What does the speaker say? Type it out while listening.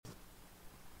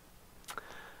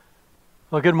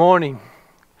Well, good morning.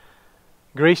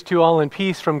 Grace to all and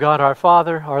peace from God our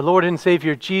Father, our Lord and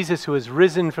Savior Jesus, who is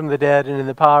risen from the dead, and in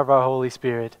the power of our Holy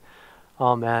Spirit.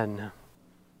 Amen.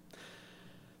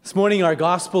 This morning our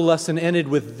gospel lesson ended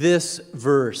with this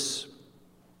verse.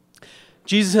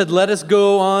 Jesus had let us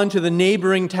go on to the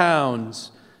neighboring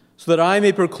towns so that I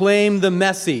may proclaim the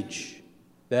message,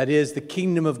 that is, the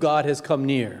kingdom of God has come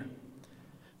near.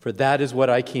 For that is what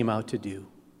I came out to do.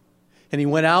 And he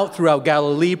went out throughout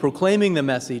Galilee, proclaiming the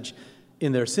message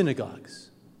in their synagogues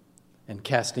and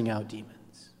casting out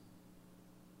demons.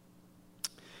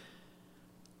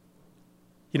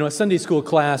 You know, a Sunday school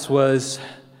class was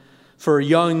for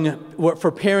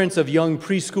parents of young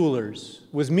preschoolers,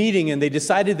 was meeting, and they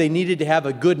decided they needed to have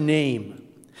a good name.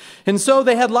 And so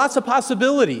they had lots of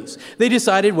possibilities. They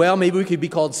decided, well, maybe we could be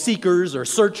called seekers or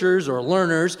searchers or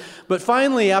learners. But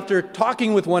finally, after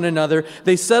talking with one another,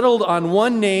 they settled on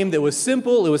one name that was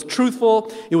simple, it was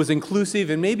truthful, it was inclusive,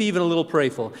 and maybe even a little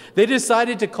prayerful. They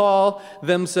decided to call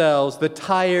themselves the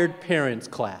Tired Parents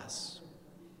Class.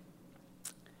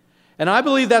 And I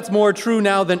believe that's more true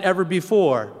now than ever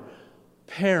before.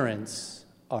 Parents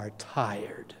are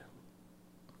tired.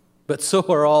 But so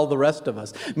are all the rest of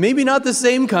us. Maybe not the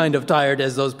same kind of tired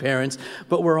as those parents,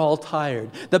 but we're all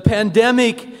tired. The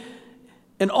pandemic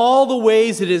and all the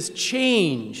ways it has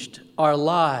changed our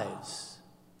lives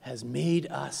has made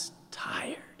us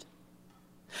tired.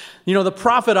 You know, the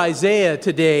prophet Isaiah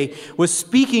today was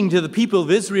speaking to the people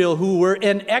of Israel who were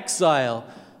in exile.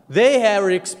 They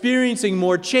were experiencing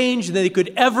more change than they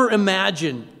could ever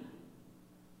imagine.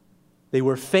 They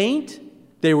were faint,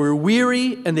 they were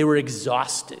weary, and they were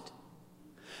exhausted.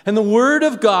 And the word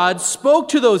of God spoke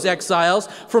to those exiles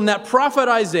from that prophet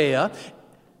Isaiah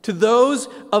to those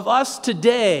of us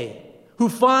today who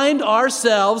find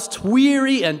ourselves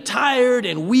weary and tired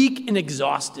and weak and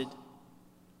exhausted.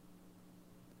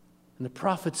 And the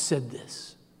prophet said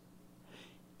this: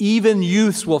 even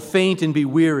youths will faint and be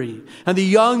weary, and the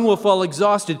young will fall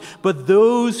exhausted, but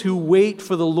those who wait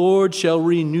for the Lord shall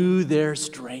renew their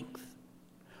strength.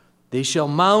 They shall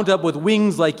mount up with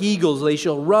wings like eagles. They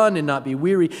shall run and not be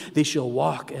weary. They shall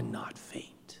walk and not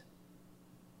faint.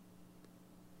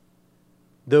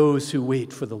 Those who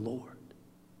wait for the Lord.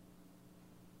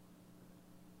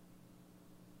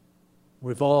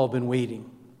 We've all been waiting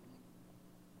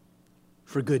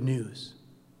for good news.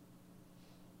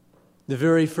 The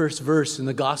very first verse in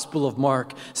the Gospel of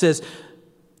Mark says,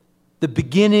 the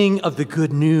beginning of the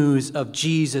good news of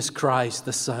Jesus Christ,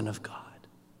 the Son of God.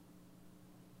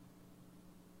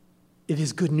 It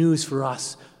is good news for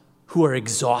us who are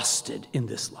exhausted in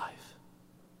this life.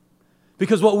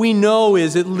 Because what we know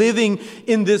is that living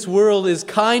in this world is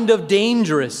kind of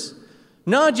dangerous.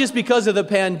 Not just because of the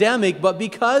pandemic, but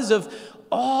because of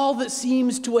all that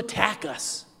seems to attack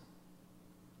us.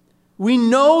 We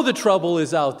know the trouble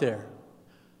is out there.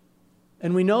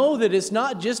 And we know that it's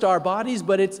not just our bodies,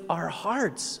 but it's our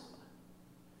hearts,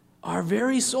 our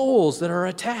very souls that are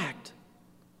attacked.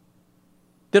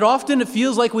 That often it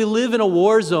feels like we live in a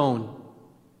war zone.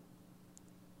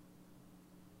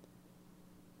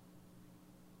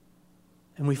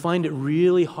 And we find it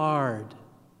really hard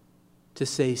to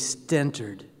stay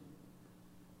centered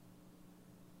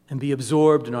and be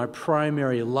absorbed in our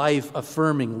primary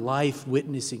life-affirming,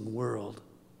 life-witnessing world.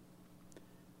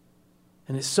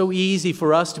 And it's so easy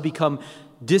for us to become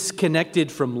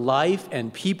disconnected from life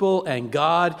and people and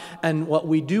God. And what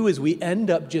we do is we end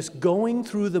up just going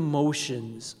through the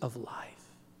motions of life.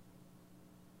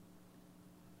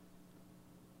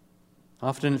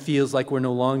 Often it feels like we're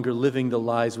no longer living the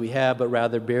lives we have, but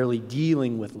rather barely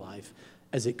dealing with life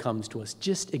as it comes to us,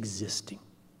 just existing.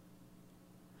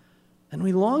 And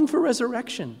we long for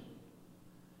resurrection.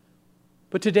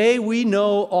 But today we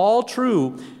know all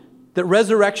true that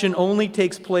resurrection only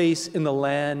takes place in the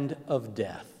land of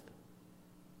death.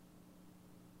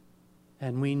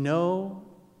 And we know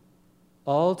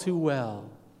all too well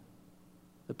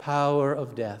the power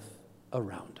of death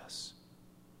around us.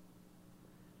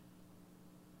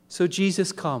 So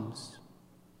Jesus comes.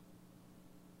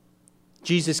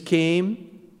 Jesus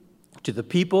came to the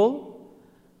people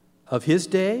of his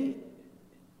day,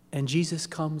 and Jesus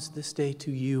comes this day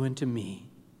to you and to me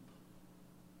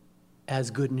as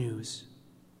good news.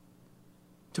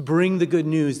 To bring the good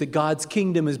news that God's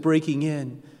kingdom is breaking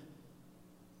in.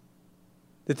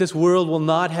 That this world will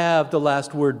not have the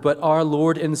last word, but our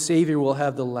Lord and Savior will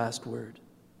have the last word.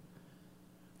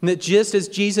 And that just as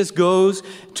Jesus goes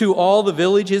to all the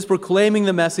villages proclaiming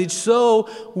the message, so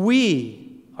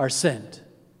we are sent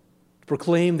to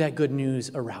proclaim that good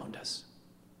news around us.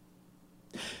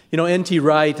 N.T.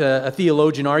 Wright, a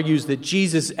theologian, argues that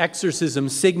Jesus' exorcism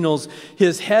signals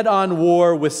his head-on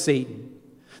war with Satan.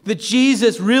 That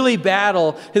Jesus' his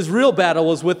real battle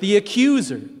was with the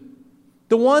accuser,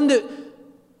 the one that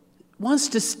wants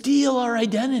to steal our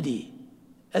identity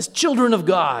as children of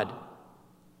God.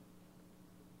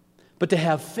 But to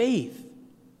have faith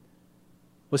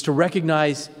was to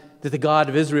recognize that the God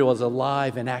of Israel is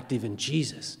alive and active in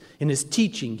Jesus, in his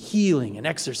teaching, healing, and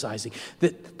exercising.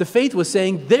 That the faith was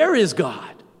saying, there is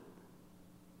God.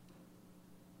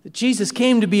 That Jesus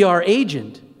came to be our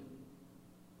agent.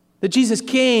 That Jesus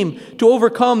came to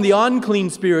overcome the unclean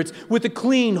spirits with the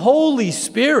clean, Holy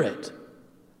Spirit.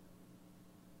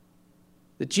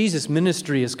 That Jesus'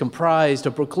 ministry is comprised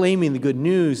of proclaiming the good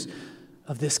news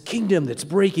of this kingdom that's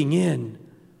breaking in,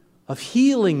 of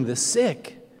healing the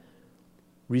sick,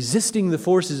 resisting the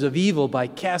forces of evil by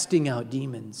casting out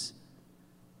demons.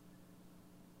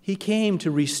 He came to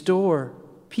restore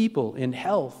people in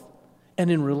health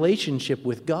and in relationship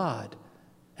with God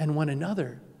and one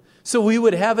another, so we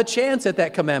would have a chance at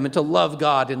that commandment to love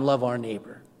God and love our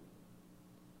neighbor.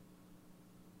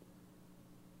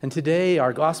 And today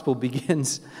our gospel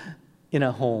begins in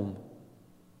a home.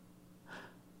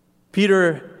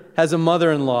 Peter has a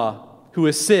mother-in-law who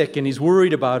is sick, and he's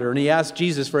worried about her, and he asks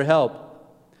Jesus for help.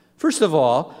 First of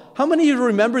all, how many of you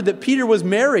remember that Peter was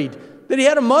married, that he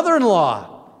had a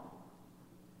mother-in-law?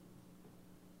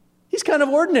 He's kind of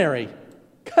ordinary,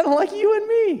 kind of like you and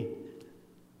me.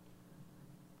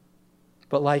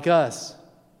 But like us,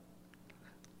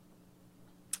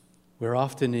 we're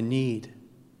often in need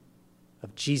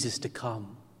of Jesus to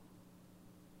come.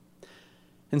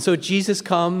 And so Jesus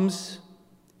comes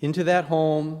into that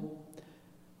home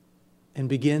and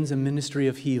begins a ministry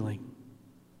of healing.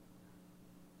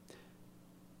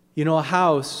 A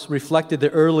house reflected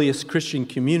the earliest Christian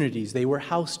communities. They were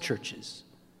house churches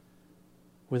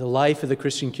where the life of the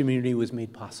Christian community was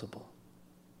made possible.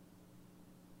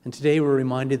 And today we're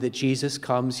reminded that Jesus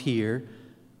comes here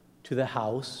to the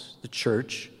house, the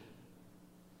church,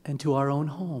 and to our own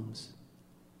homes.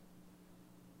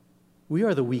 We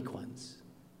are the weak ones,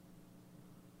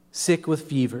 sick with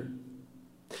fever.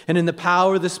 And in the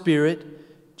power of the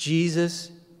Spirit,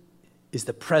 Jesus is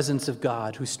the presence of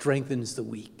God who strengthens the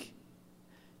weak.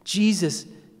 Jesus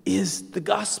is the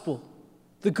gospel,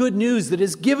 the good news that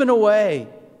is given away.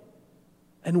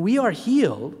 And we are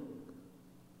healed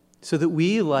so that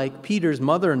we, like Peter's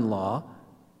mother-in-law,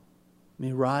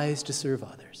 may rise to serve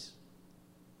others.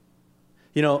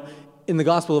 In the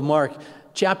Gospel of Mark,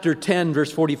 chapter 10,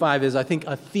 verse 45 is, I think,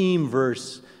 a theme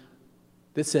verse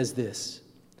that says this: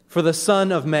 "For the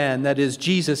Son of Man," that is,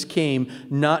 Jesus, came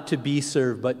not to be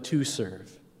served, but to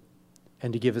serve,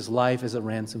 and to give his life as a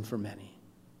ransom for many.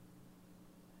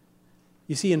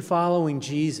 You see, in following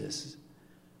Jesus,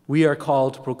 we are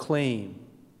called to proclaim,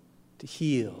 to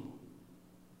heal,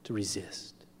 to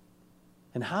resist.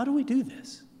 And how do we do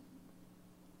this?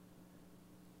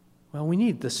 Well, we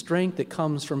need the strength that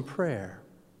comes from prayer.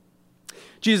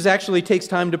 Jesus actually takes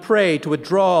time to pray, to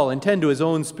withdraw, and tend to his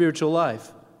own spiritual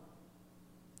life.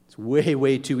 It's way,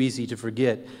 way too easy to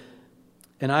forget.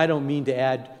 And I don't mean to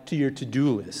add to your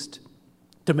to-do list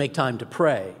to make time to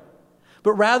pray,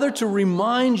 but rather to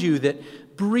remind you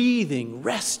that breathing,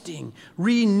 resting,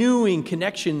 renewing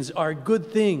connections are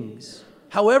good things,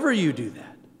 however you do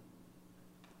that.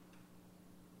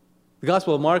 The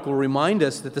Gospel of Mark will remind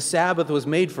us that the Sabbath was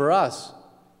made for us,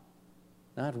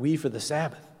 not we for the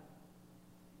Sabbath.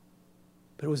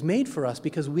 But it was made for us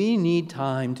because we need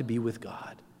time to be with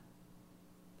God.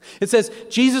 It says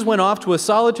Jesus went off to a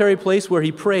solitary place where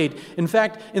he prayed. In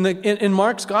fact, in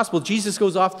Mark's Gospel, Jesus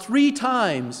goes off 3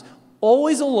 times,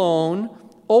 always alone,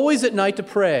 always at night to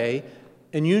pray,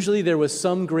 and usually there was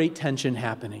some great tension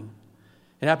happening.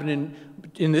 It happened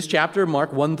in this chapter,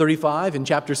 Mark 1:35, in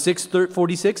chapter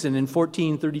 6:46, and in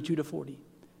 14:32-40.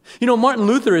 Martin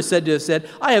Luther is said to have said,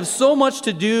 "I have so much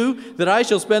to do that I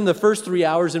shall spend the first 3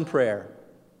 hours in prayer."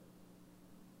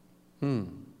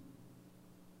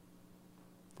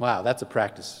 Wow, that's a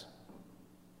practice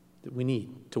that we need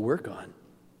to work on.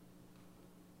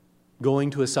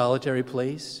 Going to a solitary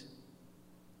place,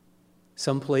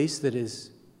 some place that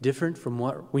is different from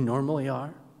what we normally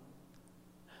are.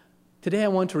 Today I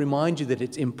want to remind you that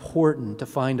it's important to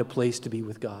find a place to be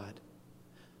with God.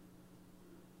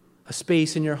 A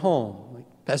space in your home.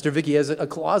 Like Pastor Vicki has a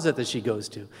closet that she goes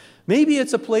to. Maybe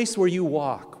it's a place where you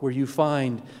walk, where you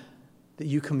find that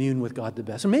you commune with God the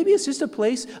best. Or maybe it's just a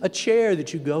place, a chair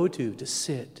that you go to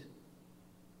sit.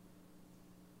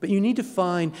 But you need to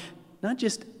find not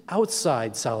just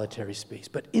outside solitary space,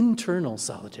 but internal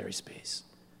solitary space,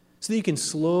 so that you can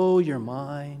slow your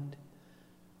mind,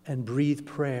 and breathe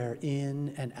prayer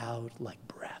in and out like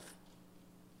breath.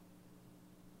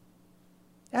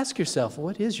 Ask yourself,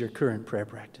 what is your current prayer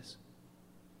practice?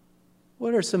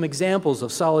 What are some examples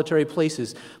of solitary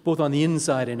places, both on the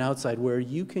inside and outside, where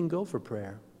you can go for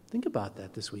prayer? Think about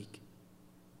that this week.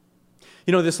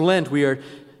 You know, this Lent,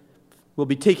 we'll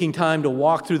be taking time to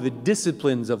walk through the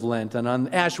disciplines of Lent. And on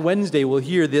Ash Wednesday, we'll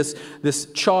hear this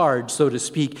charge, so to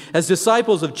speak. As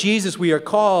disciples of Jesus, we are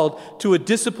called to a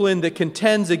discipline that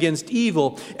contends against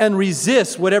evil and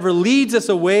resists whatever leads us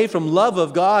away from love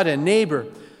of God and neighbor.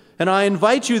 And I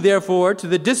invite you, therefore, to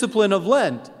the discipline of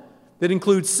Lent that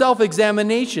includes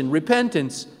self-examination,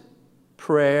 repentance,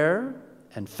 prayer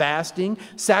and fasting,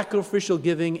 sacrificial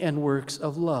giving, and works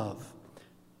of love.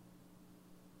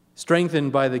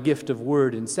 Strengthened by the gift of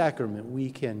word and sacrament,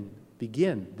 we can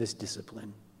begin this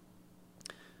discipline.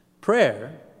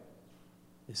 Prayer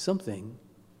is something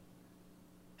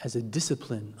as a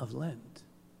discipline of Lent.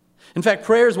 In fact,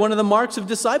 prayer is one of the marks of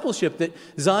discipleship that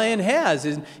Zion has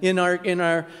in all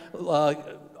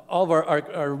of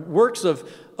our works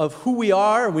of who we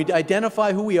are, and we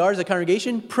identify who we are as a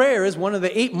congregation. Prayer is one of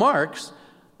the 8 marks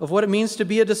of what it means to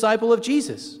be a disciple of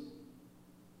Jesus.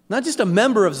 Not just a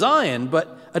member of Zion,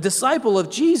 but a disciple of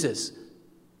Jesus. It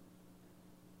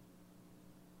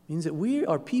means that we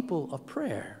are people of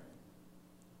prayer.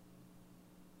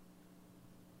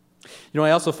 You know,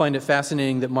 I also find it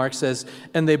fascinating that Mark says,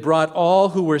 and they brought all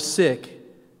who were sick,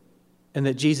 and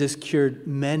that Jesus cured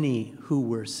many who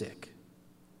were sick.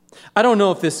 I don't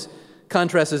know if this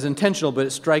contrast is intentional, but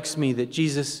it strikes me that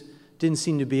Jesus didn't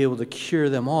seem to be able to cure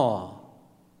them all.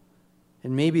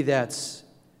 And maybe that's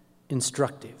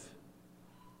instructive.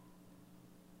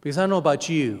 Because I don't know about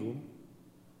you,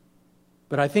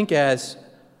 but I think as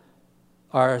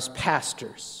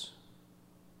pastors,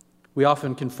 we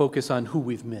often can focus on who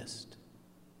we've missed,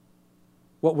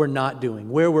 what we're not doing,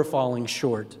 where we're falling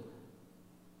short.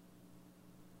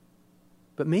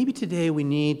 But maybe today we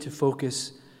need to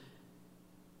focus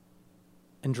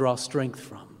and draw strength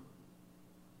from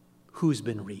who's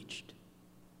been reached,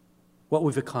 what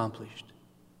we've accomplished,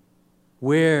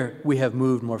 where we have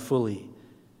moved more fully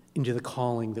into the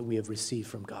calling that we have received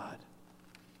from God.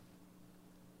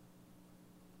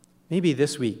 Maybe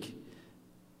this week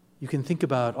you can think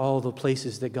about all the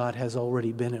places that God has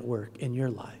already been at work in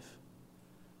your life,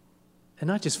 and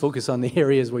not just focus on the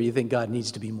areas where you think God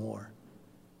needs to be more.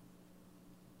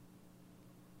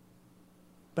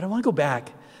 But I want to go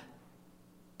back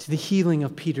to the healing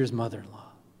of Peter's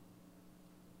mother-in-law.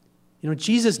 You know,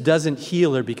 Jesus doesn't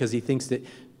heal her because he thinks that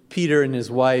Peter and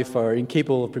his wife are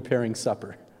incapable of preparing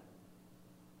supper.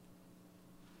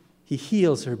 He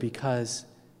heals her because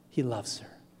he loves her.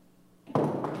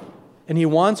 And he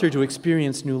wants her to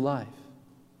experience new life.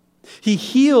 He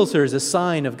heals her as a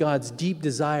sign of God's deep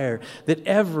desire that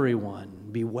everyone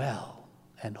be well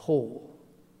and whole.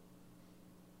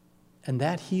 And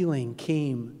that healing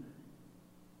came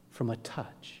from a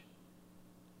touch.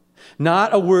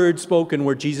 Not a word spoken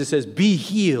where Jesus says, be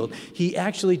healed. He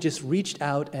actually just reached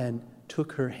out and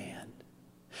took her hand.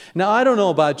 Now, I don't know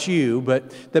about you,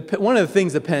 but one of the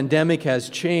things the pandemic has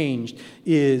changed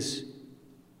is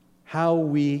how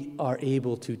we are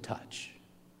able to touch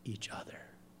each other.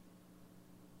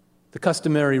 The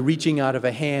customary reaching out of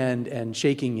a hand and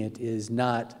shaking it is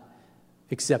not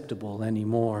acceptable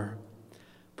anymore.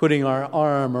 Putting our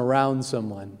arm around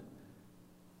someone,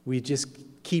 we just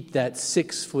keep that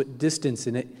 6-foot distance,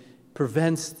 and it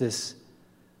prevents this,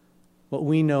 what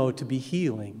we know to be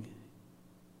healing,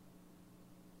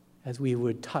 as we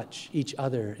would touch each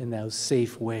other in those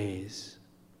safe ways.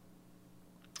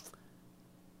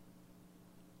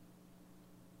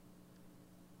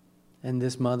 And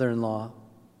this mother-in-law,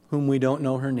 whom we don't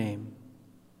know her name,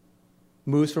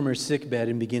 moves from her sickbed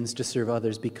and begins to serve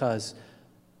others because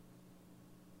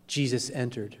Jesus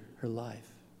entered her life.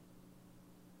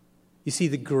 You see,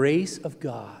 the grace of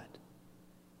God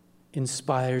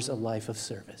inspires a life of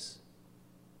service.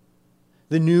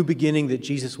 The new beginning that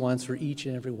Jesus wants for each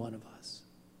and every one of us.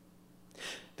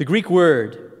 The Greek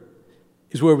word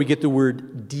is where we get the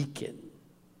word deacon,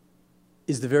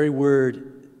 is the very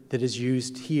word that is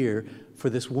used here for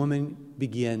this woman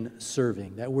begin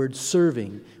serving. That word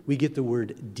serving, we get the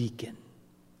word deacon.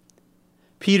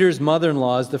 Peter's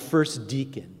mother-in-law is the first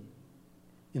deacon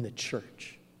in the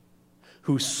church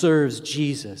who serves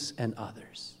Jesus and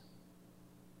others.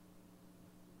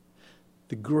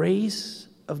 The grace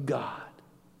of God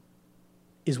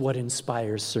is what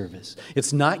inspires service.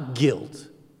 It's not guilt.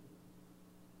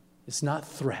 It's not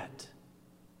threat.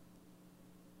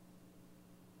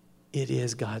 It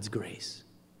is God's grace.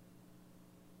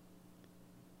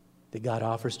 that God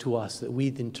offers to us that we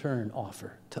in turn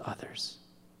offer to others.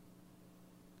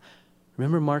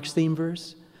 Remember Mark's theme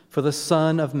verse? For the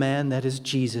Son of Man, that is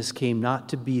Jesus, came not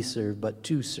to be served, but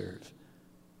to serve,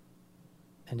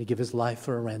 and to give his life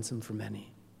for a ransom for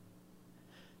many.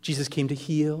 Jesus came to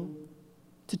heal,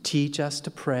 to teach us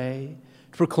to pray,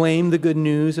 to proclaim the good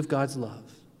news of God's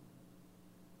love.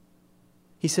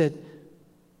 He said,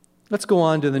 let's go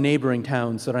on to the neighboring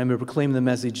towns that I may proclaim the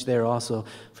message there also,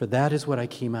 for that is what I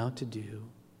came out to do.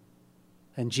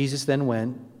 And Jesus then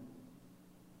went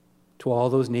to all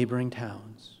those neighboring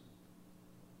towns.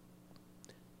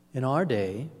 In our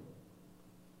day,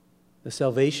 the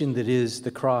salvation that is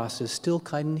the cross is still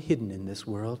kind of hidden in this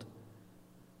world.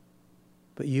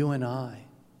 But you and I,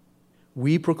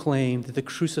 we proclaim that the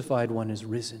crucified one is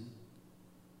risen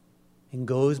and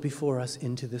goes before us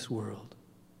into this world.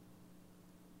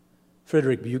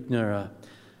 Frederick Buechner, a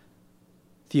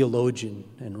theologian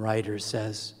and writer,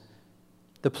 says,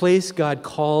 the place God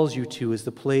calls you to is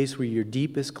the place where your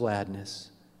deepest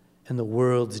gladness and the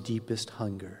world's deepest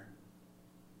hunger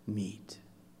meet.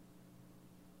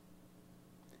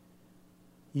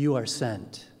 You are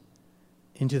sent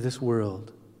into this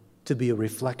world to be a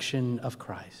reflection of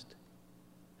Christ,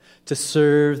 to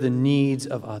serve the needs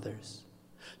of others,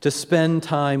 to spend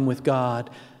time with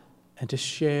God, and to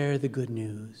share the good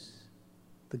news,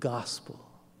 the gospel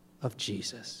of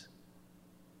Jesus.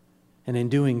 And in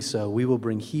doing so, we will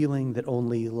bring healing that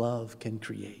only love can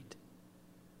create.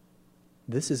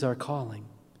 This is our calling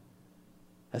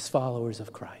as followers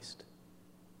of Christ.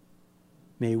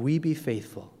 May we be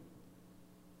faithful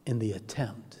in the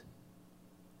attempt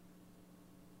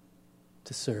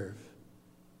to serve,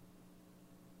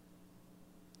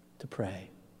 to pray,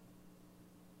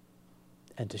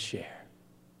 and to share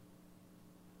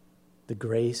the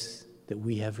grace that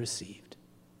we have received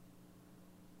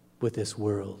with this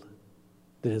world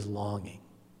that is longing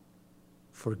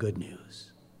for good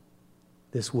news,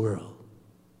 this world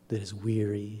that is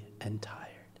weary and tired.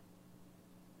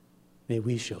 May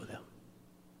we show them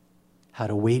how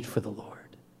to wait for the Lord,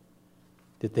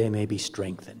 that they may be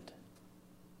strengthened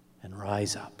and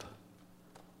rise up,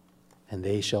 and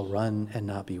they shall run and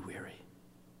not be weary,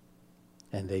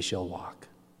 and they shall walk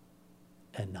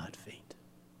and not faint.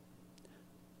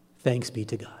 Thanks be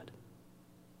to God.